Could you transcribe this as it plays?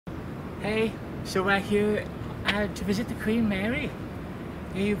Hey, so we're here to visit the Queen Mary,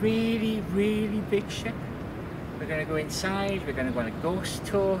 a really big ship. We're going to go inside, we're going to go on a ghost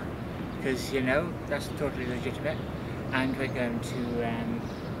tour, because you know, that's totally legitimate, and we're going to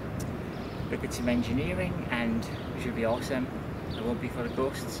look at some engineering, and which will be awesome. It won't be full of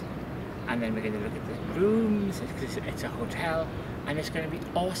ghosts. And then we're going to look at the rooms, because it's a hotel, and it's going to be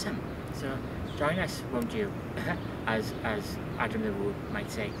awesome. So join us, won't you? as Adam the Woo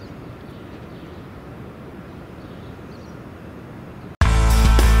might say.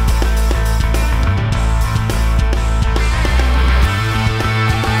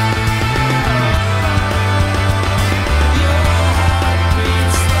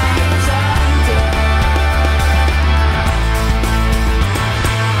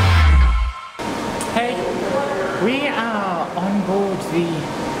 We are on board the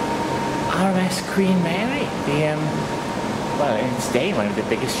RMS Queen Mary, well, in its day, one of the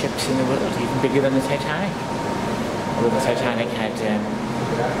biggest ships in the world, even bigger than the Titanic. Although the Titanic had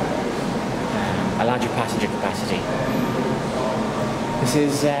a larger passenger capacity. This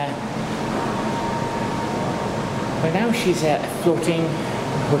is, well, now she's a floating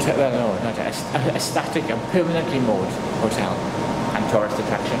hotel, well no, not a static, a permanently moored hotel and tourist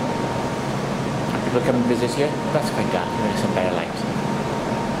attraction. People come and visit here. That's quite dark, there's some better light.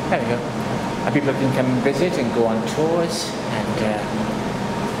 There we go. And people can come and visit and go on tours, and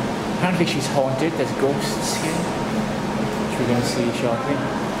apparently she's haunted. There's ghosts here, which we're going to see shortly.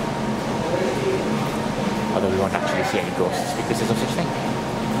 Although we won't actually see any ghosts because there's no such thing.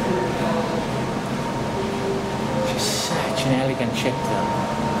 She's such an elegant ship though.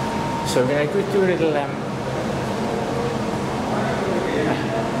 So we're going to go do a little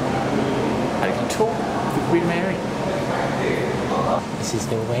tour of the Queen Mary. This is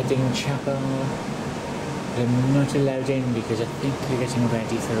the wedding chapel. I'm not allowed in because I think they're getting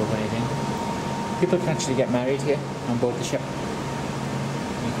ready for a wedding. People can actually get married here on board the ship.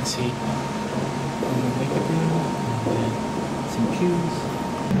 You can see the makeup room and some pews.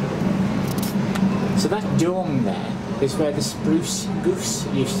 So that dome there is where the Spruce Goose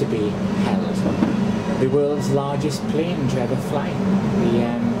used to be held. The world's largest plane to ever fly.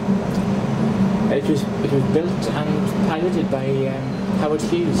 It was built and piloted by Howard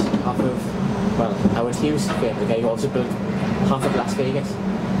Hughes off of, well, Howard Hughes, the guy who also built half of Las Vegas.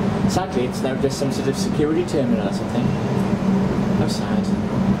 Sadly, it's now just some sort of security terminal or something. How sad.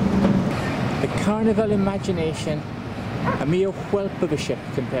 The Carnival Imagination, a mere whelp of a ship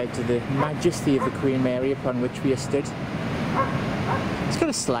compared to the majesty of the Queen Mary upon which we are stood. It's got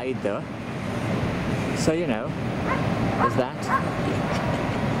a slide though, so you know, there's that.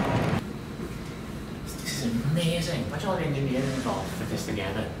 Amazing. What's all the engineering involved to put this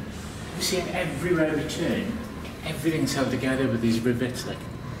together? You see, everywhere we turn, everything's held together with these rivets. Like,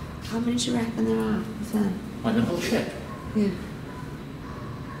 how many do you reckon there are? On the whole ship? Yeah.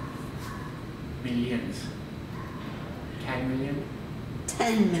 Millions. 10 million?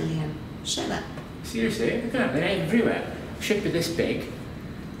 10 million. Shut up. Seriously, look at them. They're everywhere. A ship this big,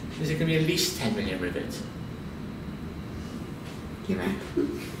 there's going to be at least 10 million rivets. You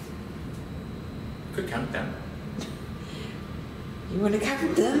reckon? Could count them. You want to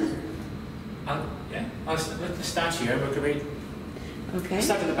count them? Yeah. I'll let the start here. We'll go right. Okay.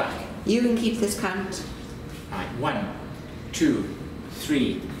 Start at the back. You can keep this count. Alright. 1, 2,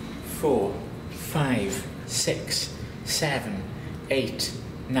 3, 4, 5, 6, 7, 8,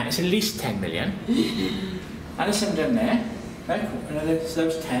 9. It's at least 10 million. And there's some down there. Right. Another. So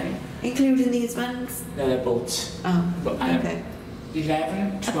there's 10. Including these ones? No, they're boats. Oh. But, okay.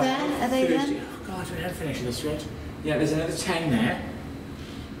 11, 12, Up there? Are they 30. then? Oh God, we haven't finished this yet. Yeah, there's another 10 there.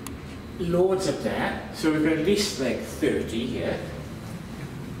 Loads up there. So we've got at least like 30 here.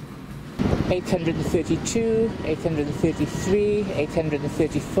 832, 833,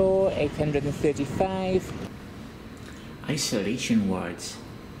 834, 835. Isolation wards.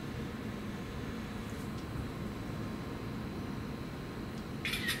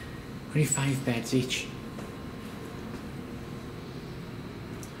 25 beds each.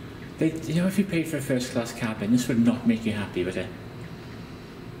 You know, if you paid for a first class cabin, this would not make you happy, would it?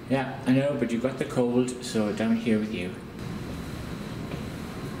 Yeah, I know, but you got the cold, so down here with you.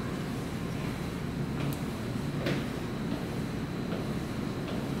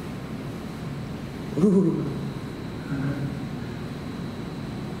 Ooh.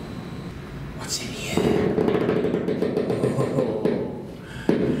 What's in here? Oh.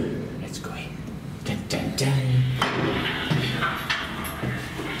 Let's go in. Dun dun dun.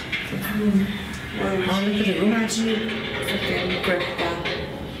 Oh, look at the room. Imagine fucking grip that.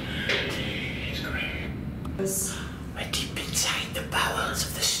 We're deep inside the bowels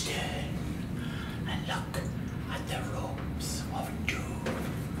of the stern.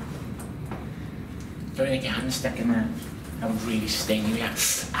 Don't get your hand stuck in there. That would really sting you. Yeah.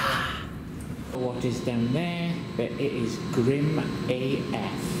 Ah. What is down there? But it is grim AF.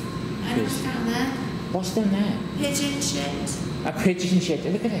 And what's down there? What's down there? Pigeon shit. A pigeon shit.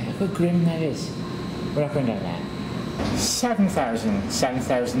 Look at it. Look how grim that is. We're not going down there. 7,000,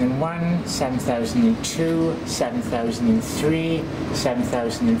 7,001, 7,002, 7,003,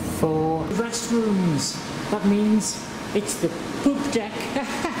 7,004. Restrooms. That means it's the poop deck.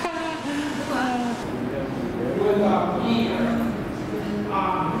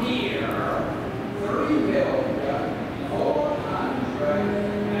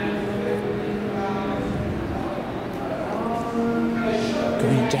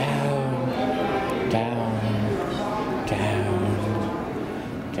 Going down, down, down,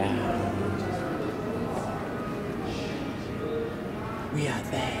 down. We are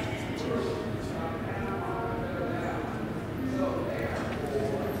there.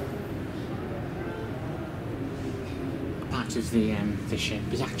 Part of the ship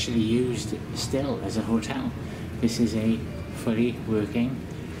is actually used still as a hotel. This is a fully working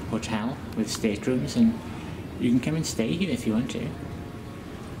hotel with staterooms, and you can come and stay here if you want to,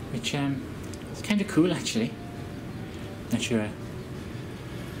 which it's kind of cool actually. Not sure if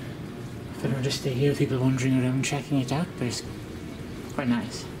I don't just stay here with people wandering around checking it out, but it's quite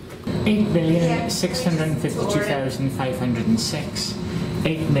nice. 8,652,506,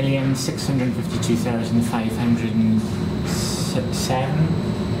 8,652,507,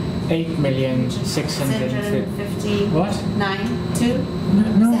 8,650. What? 9, 2,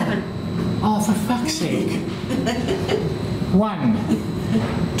 No. 7. Oh, for fuck's sake.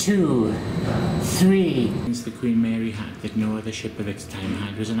 1, 2, 3. The Queen Mary had that no other ship of its time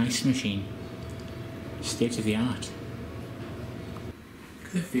had was an ice machine. State of the art. Look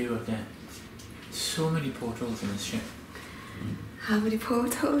at the view up there. So many portholes in this ship. How many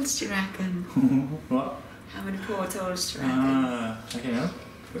portholes do you reckon? What? How many portholes do you reckon? I don't know.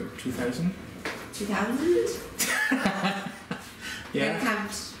 2,000? 2,000? Yeah.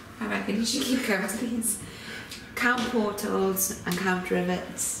 Count. I reckon you should keep count of these. Count portals and count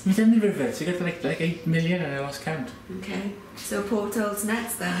rivets. We've done the rivets. You got like 8 million and I lost count. Okay. So portals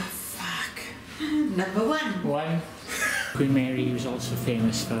next then. Fuck. Number 1. 1. Queen Mary was also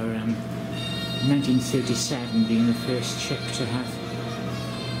famous for 1937 being the first ship to have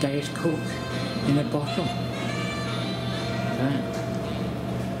Diet Coke in a bottle. That.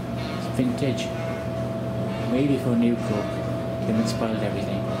 It's vintage. Way before New Coke. Then it spoiled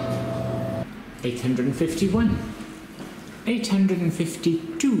everything. 851.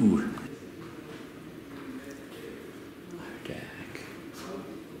 852.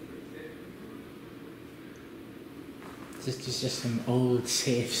 This is just some old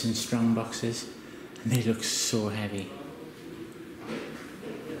safes and strong boxes, and they look so heavy.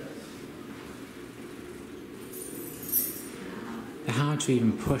 They're hard to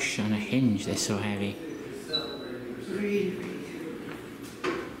even push on a hinge, they're so heavy. Really, really.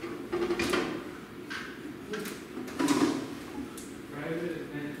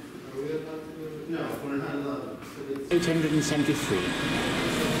 873.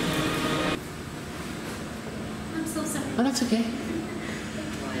 I'm so sorry. Oh, that's okay.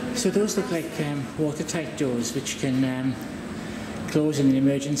 So those look like watertight doors which can close in an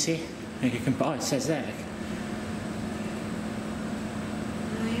emergency. Like oh, it says there.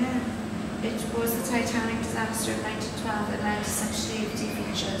 Oh yeah. It was the Titanic disaster of 1912 that led to such safety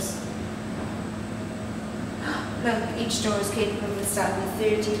features. Look, each door is capable of withstanding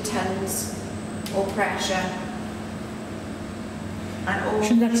 30 tons or pressure. And all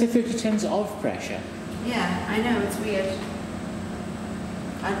Shouldn't that say 30 tons of pressure? Yeah, I know, it's weird.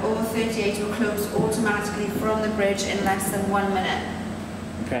 And all 38 were closed automatically from the bridge in less than 1 minute.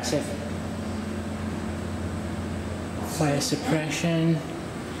 Impressive. Fire suppression,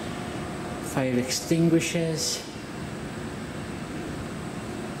 fire extinguishers.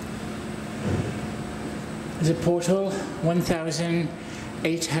 There's a porthole,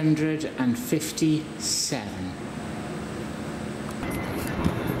 1,857.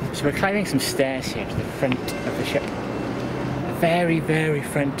 So we're climbing some stairs here to the front of the ship. The very, very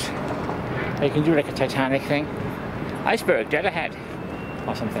front. You can do like a Titanic thing. Iceberg, dead ahead.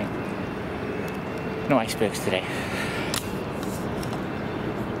 Or something. No icebergs today.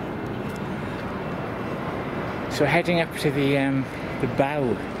 So heading up to the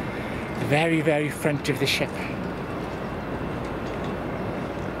bow, the very, very front of the ship.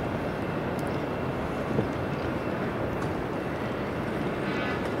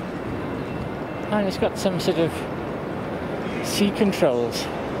 And it's got some sort of sea controls.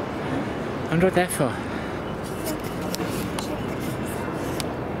 I wonder what they're for.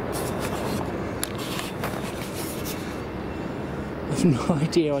 I've no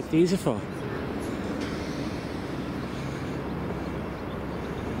idea what these are for.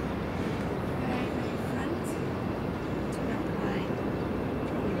 Very, very front. Do not climb.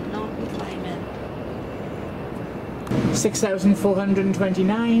 Will not be climbing.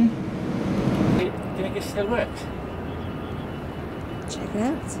 6,429. Do you think it still works? Check it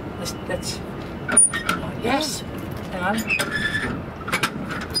out. Let's yes! Hang on.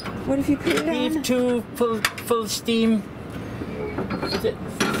 What if you put it on? Leave to full steam.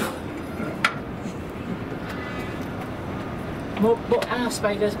 More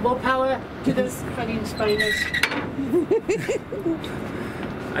spiders, more power to the fucking spiders.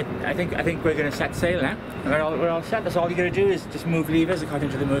 I think we're gonna set sail now. We're all set. That's all you gotta do is just move levers according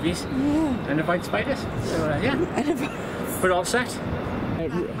to the movies and avoid spiders. So yeah, we're all set.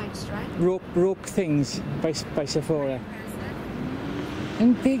 Rope things by Sephora.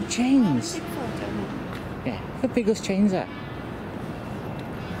 And big chains. Yeah, look how big those chains are.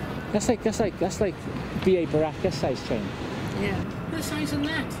 That's like B.A. Baracus size chain. Yeah. Look the size on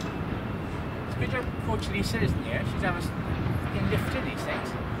that. It's a good job Coach Lisa isn't here. She'd have us fucking lifted these things.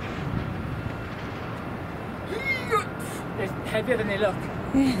 They're heavier than they look.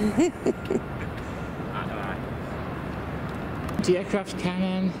 Aircraft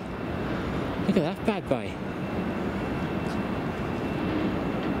cannon. Look at that bad boy.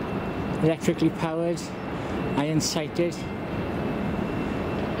 Electrically powered, iron sighted.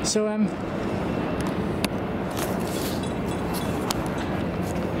 So a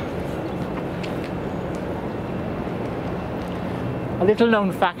little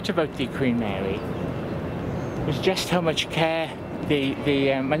known fact about the Queen Mary was just how much care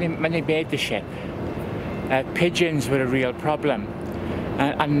when they made the ship. Pigeons were a real problem,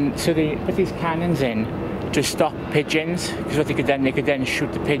 and so they put these cannons in to stop pigeons, because what they could then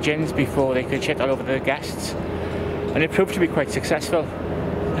shoot the pigeons before they could shit all over the guests, and it proved to be quite successful.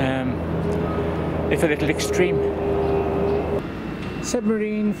 It's a little extreme.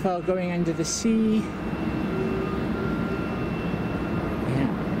 Submarine for going under the sea. Yeah,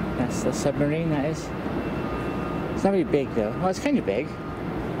 that's the submarine, that is. It's not very big though. Well, it's kind of big.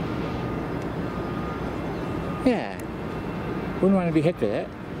 Yeah, wouldn't want to be hit with it.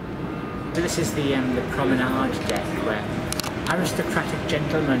 This is the promenade deck where aristocratic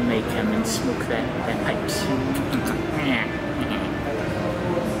gentlemen may come and smoke their pipes.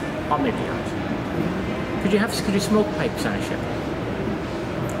 Or maybe not. Could you smoke pipes on a ship?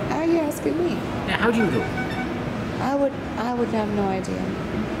 Are you asking me? Yeah, how do you do? I would have no idea.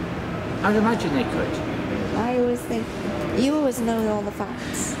 I would imagine they could. I always think you always know all the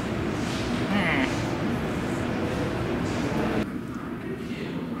facts.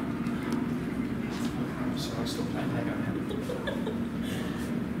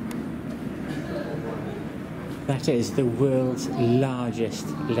 That is the world's largest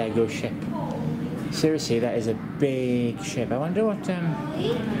Lego ship. Seriously, that is a big ship. I wonder what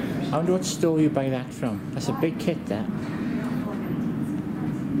store you buy that from. That's a big kit, that.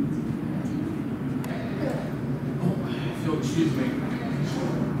 Excuse me.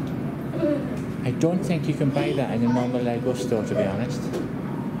 I don't think you can buy that in a normal Lego store, to be honest.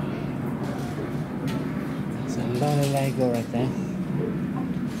 That's a lot of Lego right there.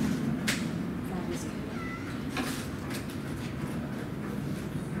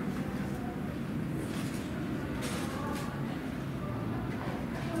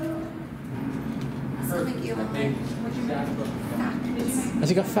 Has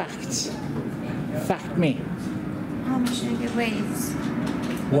he got facts? Fact me. How much do you think it weighs?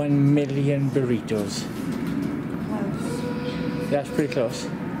 1 million burritos. Close. That's pretty close.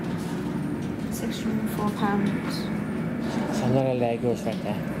 £604. That's a lot of Legos right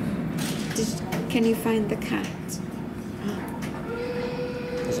there. Can you find the cat?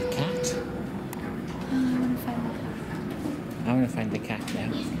 There's a cat? Oh, I want to find the cat. I want to find the cat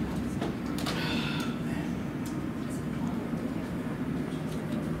now.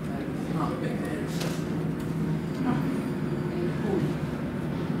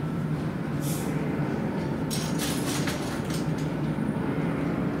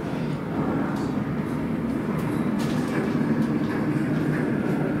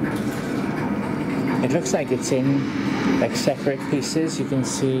 It looks like it's in like separate pieces. You can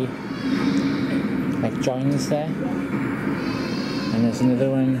see like joins there, and there's another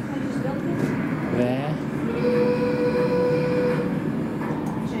one there.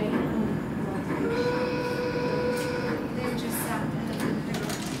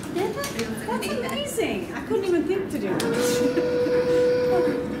 That's amazing. I couldn't even think to do it.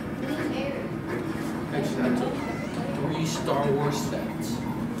 Actually, I took 3 Star Wars sets.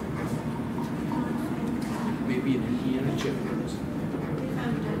 Maybe an Indiana Jones.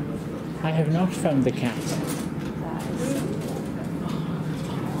 I have not found the cat.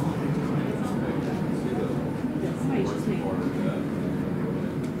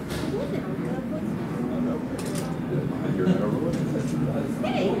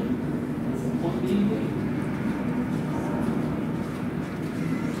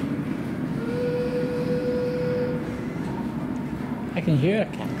 I can hear a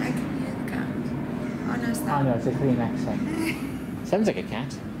cat. I can hear the cat. Oh no, it's that. Oh no, it's a green accent. Sounds like a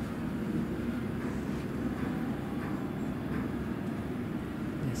cat.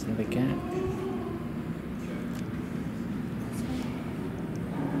 There's another cat.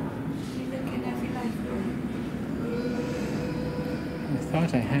 You look in every life. I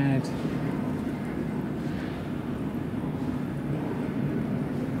thought I had.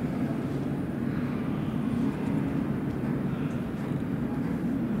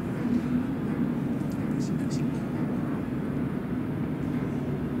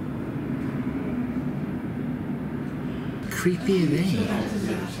 Creepy are they?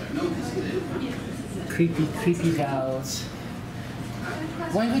 Creepy dolls.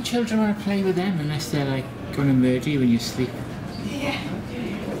 Why would children want to play with them unless they're like going to murder you when you sleep? Yeah.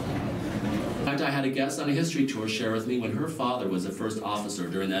 In fact, I had a guest on a history tour share with me when her father was a first officer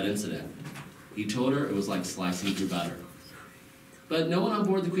during that incident. He told her it was like slicing through butter. But no one on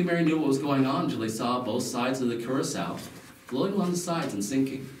board the Queen Mary knew what was going on until they saw both sides of the Curacao floating along the sides and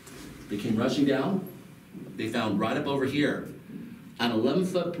sinking. They came rushing down. They found right up over here an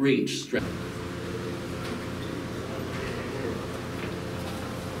 11-foot breach.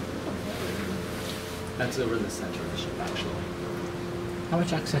 That's over in the center of the ship, actually. How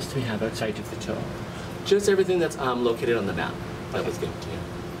much access do we have outside of the tour? Just everything that's located on the map that was given to you.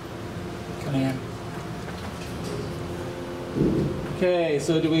 Come here. Okay,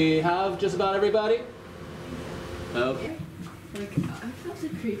 so do we have just about everybody? Okay. Like, I felt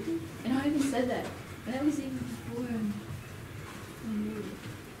it creepy, and I even said that. And that was even before I knew it.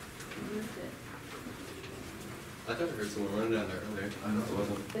 I thought I heard someone running down there earlier. I know it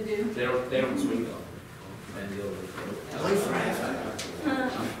wasn't. They do. They don't swing though.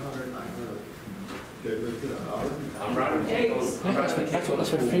 I'm riding. That's what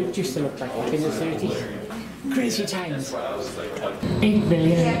fruit used to look like in the 30s. Crazy times.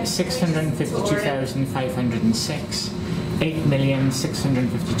 8,652,506.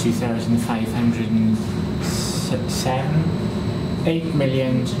 8,652,507.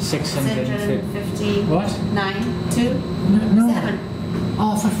 8,650. What? 9, 2, No. 7.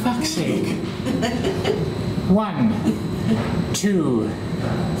 Oh, for fuck's sake. 1, 2,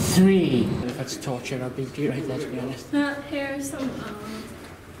 3. If it's torture, I'll be right there, to be honest. Here's some,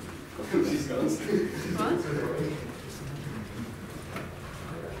 She's gone. what?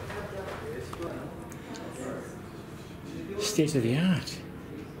 State of the art.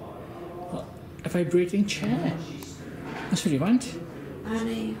 A vibrating chair. That's what you want. And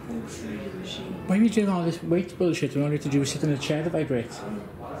a horse riding machine. Why are you doing all this weight bullshit when all you have to do is sit in a chair that vibrates?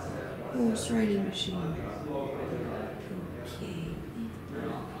 Horse riding machine. Okay.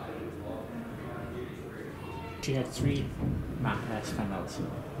 She had 3 funnels.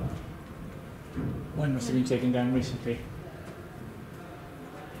 One must have been taken down recently.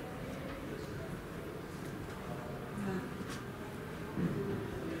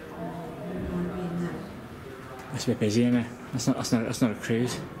 That's a bit busy, isn't it? That's not a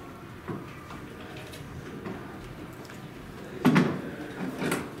cruise.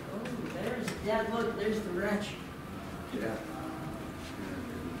 Dad, look, there's the wretch. Yeah.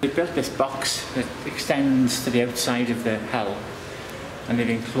 They built this box that extends to the outside of the hull, and they've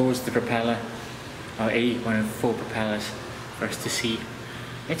enclosed the propeller, or one of 4 propellers, for us to see.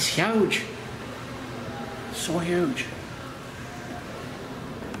 It's huge! So huge.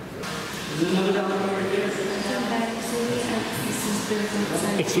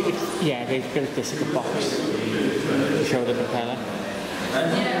 Yeah, they've built this like a box to show the propeller.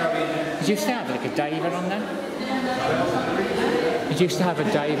 Did you used to have like a diver on there? Did you used to have a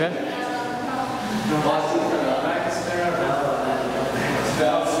diver?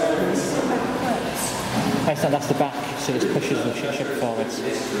 That's the back, so this pushes the ship forwards.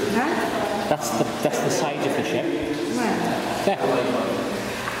 Huh? That's the side of the ship. Where? There.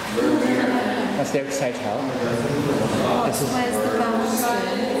 That's the outside hull. This is, Where's the bow and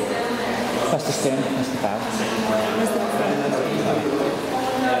stern? that's the stern, that's the bow. Where's the front?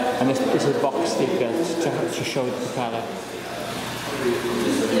 And this is a box they built to show the propeller.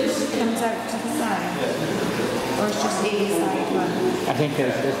 Comes out to the side? Or it's just a side one? I think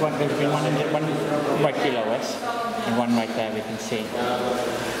there's been one right below us, and one right there we can see.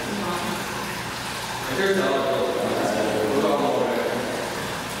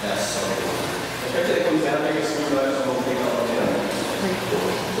 Yes.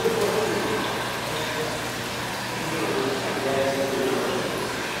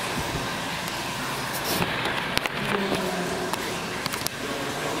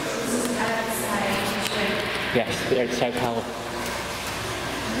 Yes, the outside hull.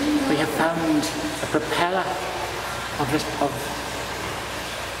 We have found a propeller of this of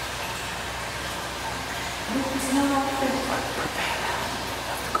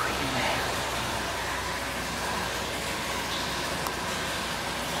the Queen Mary.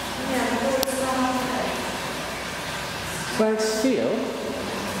 Well, it's steel,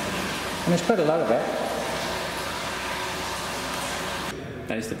 and there's quite a lot of it.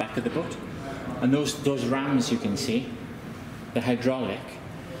 That is the back of the boat. And those rams you can see, they're hydraulic,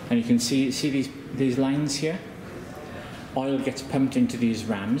 and you can see these lines here. Oil gets pumped into these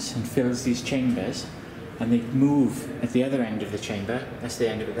rams and fills these chambers, and they move at the other end of the chamber. That's the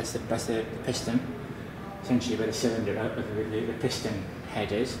end of it. That's the piston, essentially where the cylinder, the piston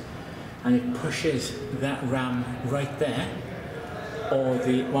head is, and it pushes that ram right there, or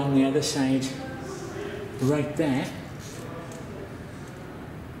the one on the other side, right there.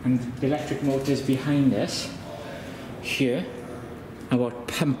 And the electric motors behind us here are what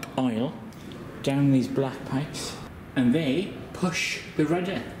pump oil down these black pipes, and they push the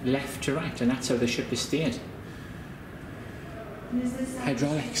rudder left to right, and that's how the ship is steered.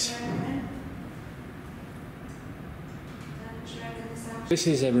 Hydraulics. This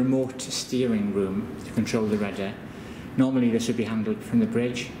is a remote steering room to control the rudder. Normally this would be handled from the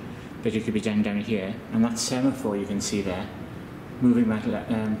bridge, but it could be done down here, and that semaphore you can see there, moving that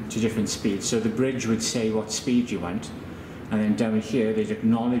to different speeds. So the bridge would say what speed you want, and then down here they'd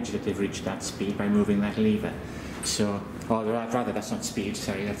acknowledge that they've reached that speed by moving that lever. So, or rather that's not speed,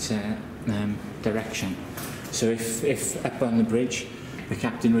 sorry, that's direction. So if up on the bridge the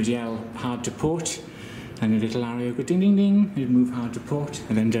captain would yell hard to port, and a little arrow would go ding ding ding, it'd move hard to port,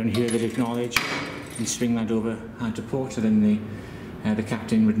 and then down here they'd acknowledge and swing that over hard to port, and then the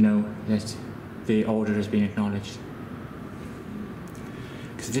captain would know that the order has been acknowledged.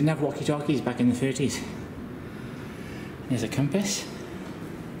 Because they didn't have walkie-talkies back in the 30s. There's a compass.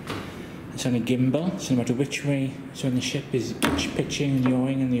 It's on a gimbal, so no matter which way, so when the ship is pitching and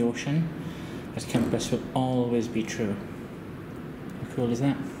yawing in the ocean, that compass will always be true. How cool is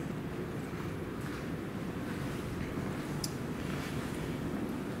that?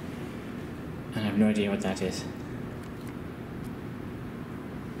 And I have no idea what that is.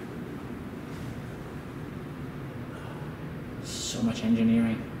 So much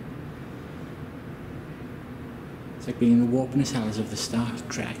engineering. It's like being in the warp nacelles of the Star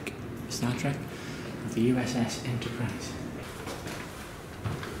Trek, of the USS Enterprise.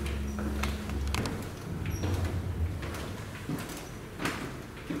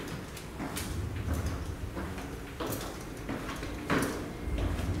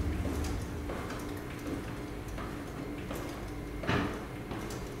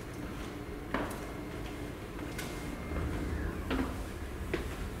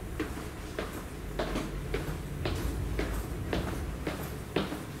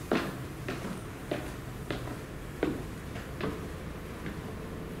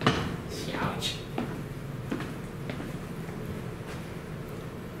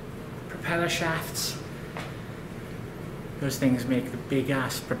 Propeller shafts. Those things make the big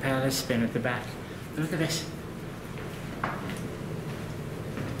ass propellers spin at the back. Look at this.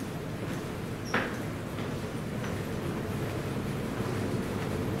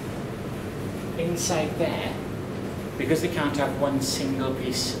 Inside there, because they can't have one single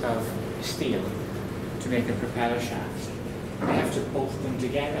piece of steel to make a propeller shaft, they have to bolt them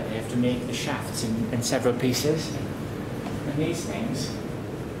together. They have to make the shafts in several pieces. And these things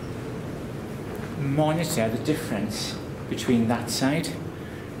monitor the difference between that side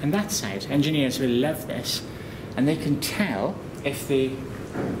and that side. Engineers will love this, and they can tell if the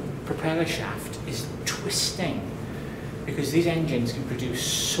propeller shaft is twisting, because these engines can produce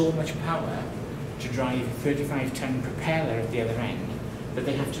so much power to drive a 35-ton propeller at the other end that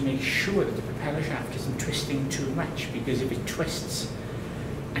they have to make sure that the propeller shaft isn't twisting too much, because if it twists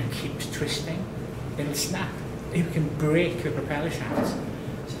and keeps twisting, it'll snap. You can break the propeller shafts.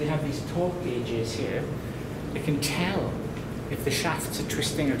 So they have these torque gauges here. They can tell if the shafts are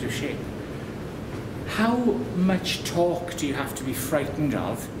twisting out of shape. How much torque do you have to be frightened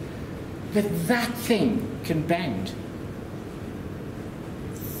of that that thing can bend?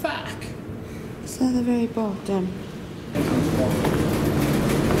 Fuck! Is that the very bottom?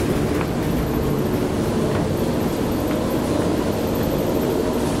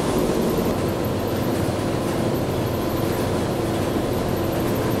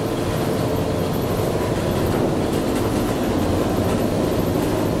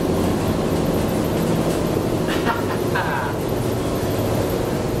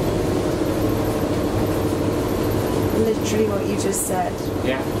 just said.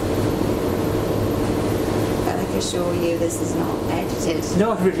 Yeah. But I can assure you this is not edited.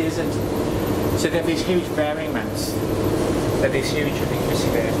 No, it really isn't. So they have these huge bearing mounts. They're these huge, I think you see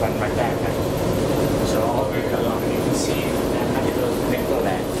there's one right there. Right? So all the way along, and you can see that little nipple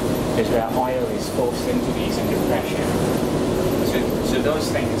there is where oil is forced into these under pressure. So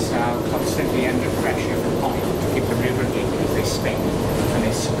those things are constantly under pressure from oil to keep them lubricated as they spin, and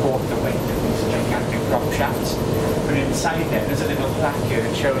they support the weight of these gigantic prop shafts. But inside there's a little plaque here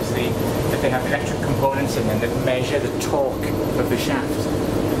that shows that they have electric components in them that measure the torque of the shaft,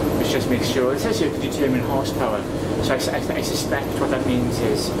 which just makes sure, it says here to determine horsepower. So I suspect what that means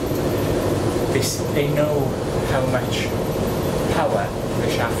is they know how much power the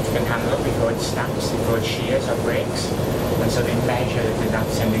shaft can handle before it snaps, before it shears or breaks, and so they measure that they're not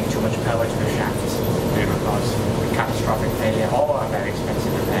sending too much power to the shafts. It will cause catastrophic failure or a very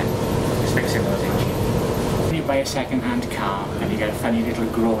expensive repair. Just fixing those in cheap. When you buy a second-hand car and you get a funny little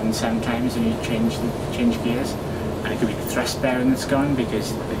groan sometimes when you change gears, and it could be the thrust bearing that's gone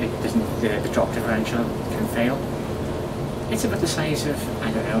because it doesn't, the torque differential can fail. It's about the size of,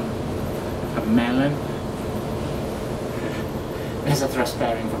 I don't know, a melon. There's a thrust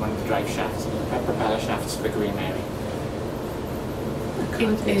bearing for one of the drive shafts, propeller shafts for the Queen Mary.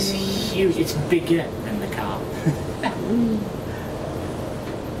 It is huge, it's bigger than the car.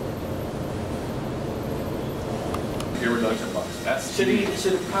 Gear reduction box. That's So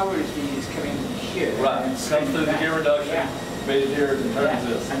the power is coming here. right. And Comes through the gear reduction, Yeah. made here and turns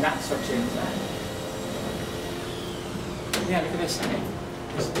this. And that's what turns that. Yeah, look at this side.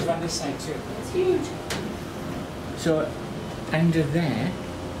 There's one this side too. It's huge. So under there,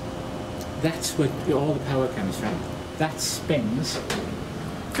 that's where all the power comes from. That spins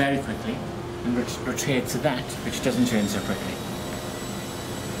very quickly and rotates that, which doesn't turn so quickly.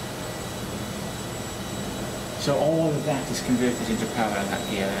 So all of that is converted into power in that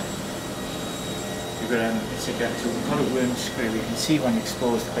gear there. You've got so we call it worm screw. You can see one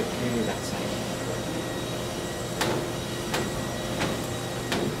exposed quite clearly that side.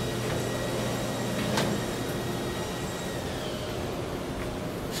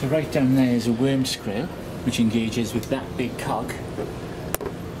 So right down there is a worm screw which engages with that big cog,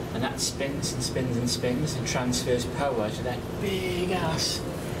 and that spins and spins and spins and transfers power to that big ass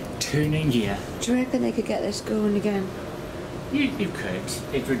turning gear. Do you reckon they could get this going again? You could.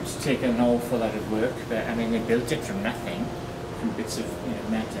 It would take an awful lot of work, but I mean they built it from nothing, from bits of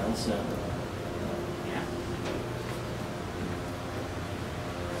metal, so yeah.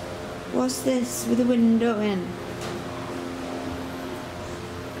 What's this with the window in?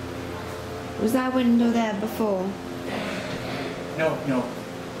 Was that window there before? No.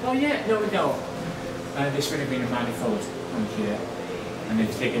 Oh yeah, no. This would have been a manifold on here, and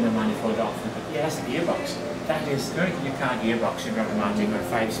they've taken the manifold off. Yeah, that's the gearbox. That is, the only thing you can't gearbox in automatic or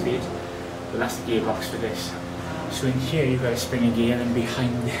 5-speed, but that's the gearbox for this. So in here you've got a spinning gear, and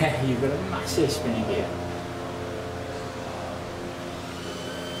behind there you've got a massive spinning gear.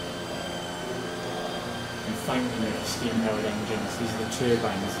 And finally the steam-powered engines, these are the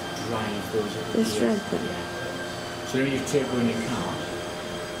turbines that drive those other This gears. red thing? Yeah. So when you turbo in your car,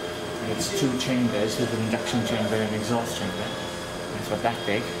 and it's two chambers with an induction chamber and an exhaust chamber. It's about that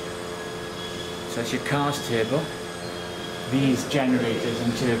big. So it's your car's turbo. These generators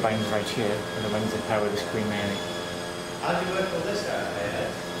and turbines right here are the ones that power this Queen Mary. How do you work with this guy?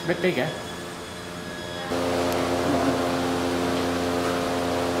 It's a bit bigger.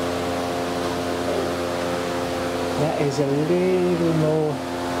 That is a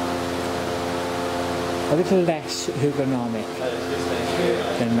little less ergonomic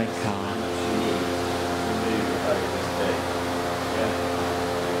than my car.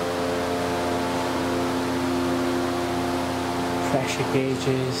 Pressure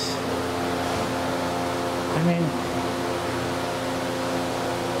gauges. I mean,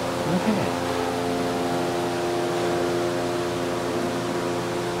 look at it.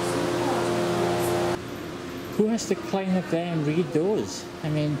 Who has to climb up there and read those? I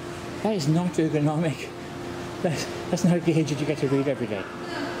mean, that is not ergonomic. That's not a gauge that you get to read every day.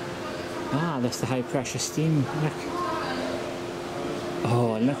 Ah, that's the high pressure steam. Look.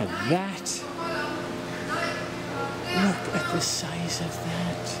 Oh, look at that. Look at the size of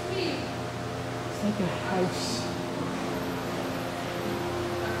that. It's like a house.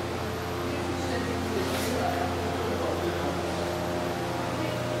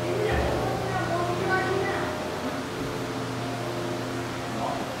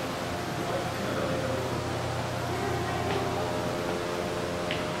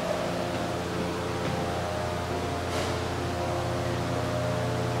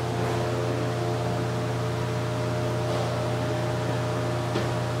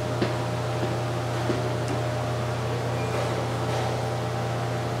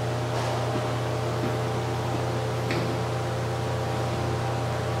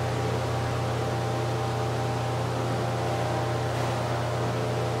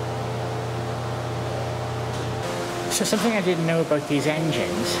 So something I didn't know about these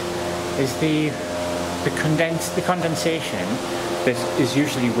engines is the condensation that is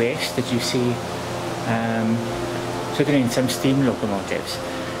usually waste that you see certainly in some steam locomotives.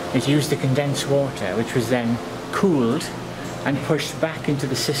 It used the condensed water, which was then cooled and pushed back into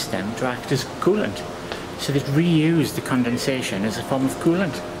the system to act as coolant. So they'd reused the condensation as a form of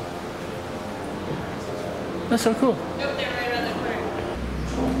coolant. That's so cool. Nope, they're right around the corner.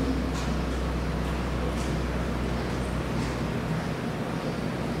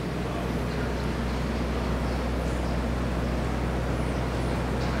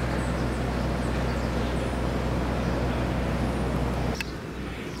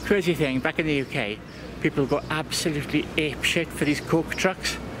 Crazy thing, back in the UK, people go absolutely apeshit for these Coke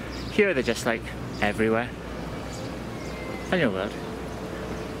trucks. Here they're just like everywhere. In your world.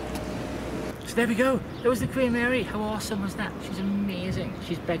 So there we go. That was the Queen Mary. How awesome was that? She's amazing.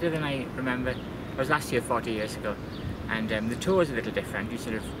 She's better than I remember. I was last year 40 years ago, and the tour is a little different. You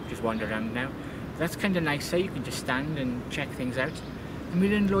sort of just wander around now. That's kind of nicer. You can just stand and check things out. And we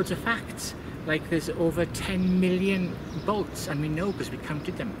learned loads of facts. Like there's over 10 million boats, and we know because we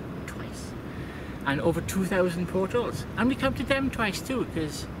counted them twice. And over 2,000 portals, and we counted them twice too,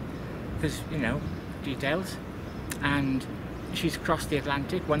 because you know, details. And she's crossed the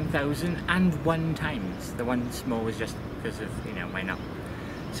Atlantic 1,001 times. The once more was just because of, you know, why not?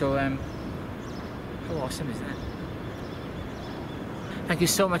 So how awesome is that? Thank you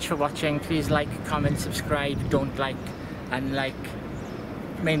so much for watching. Please like, comment, subscribe, don't like, and like,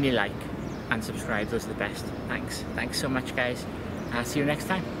 mainly like and subscribe. Those are the best. Thanks so much, guys. I'll see you next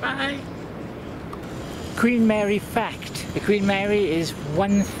time. Bye. Queen Mary fact. The Queen Mary is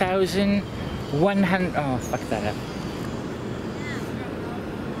 1,100. Oh, fuck that up.